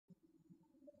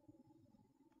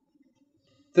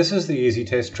This is the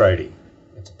easytest TRADIE.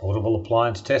 It's a portable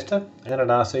appliance tester and an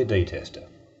RCD tester.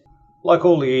 Like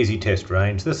all the easytest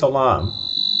range, this alarm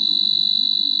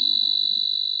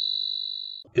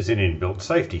is an inbuilt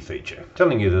safety feature,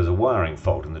 telling you there's a wiring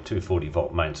fault in the 240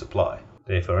 volt main supply.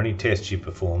 Therefore any tests you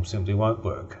perform simply won't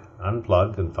work.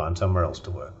 Unplug and find somewhere else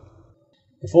to work.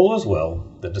 If all is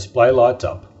well, the display lights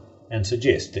up and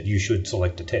suggests that you should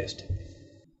select a test.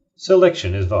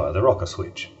 Selection is via the rocker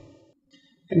switch.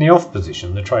 In the off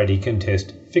position, the TRADIE can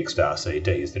test fixed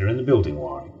RCDs that are in the building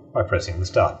wiring by pressing the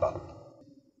start button.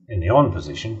 In the on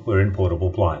position, we're in portable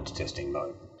appliance testing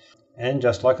mode. And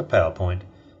just like a PowerPoint,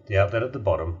 the outlet at the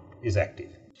bottom is active,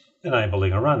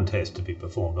 enabling a run test to be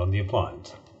performed on the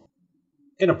appliance.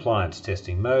 In appliance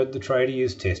testing mode, the TRADIE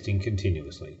is testing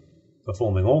continuously,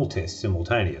 performing all tests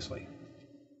simultaneously.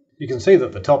 You can see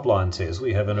that the top line says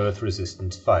we have an earth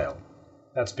resistance fail.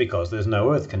 That's because there's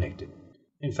no earth connected.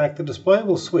 In fact, the display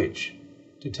will switch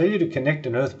to tell you to connect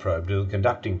an earth probe to the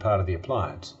conducting part of the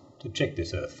appliance to check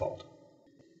this earth fault.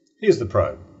 Here's the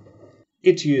probe.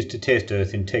 It's used to test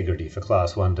earth integrity for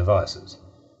Class 1 devices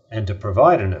and to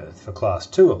provide an earth for Class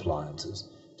 2 appliances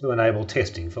to enable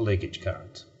testing for leakage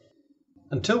currents.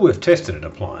 Until we've tested an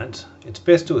appliance, it's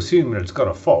best to assume that it's got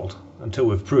a fault until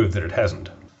we've proved that it hasn't.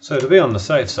 So to be on the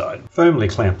safe side, firmly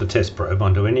clamp the test probe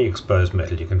onto any exposed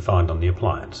metal you can find on the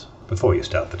appliance before you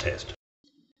start the test.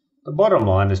 The bottom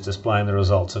line is displaying the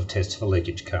results of tests for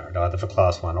leakage current, either for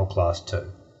Class 1 or Class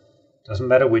 2. Doesn't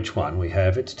matter which one we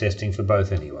have, it's testing for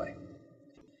both anyway.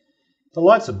 The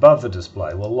lights above the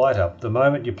display will light up the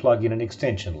moment you plug in an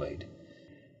extension lead,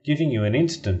 giving you an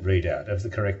instant readout of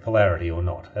the correct polarity or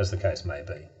not, as the case may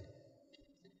be.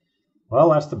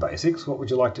 Well, that's the basics. What would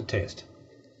you like to test?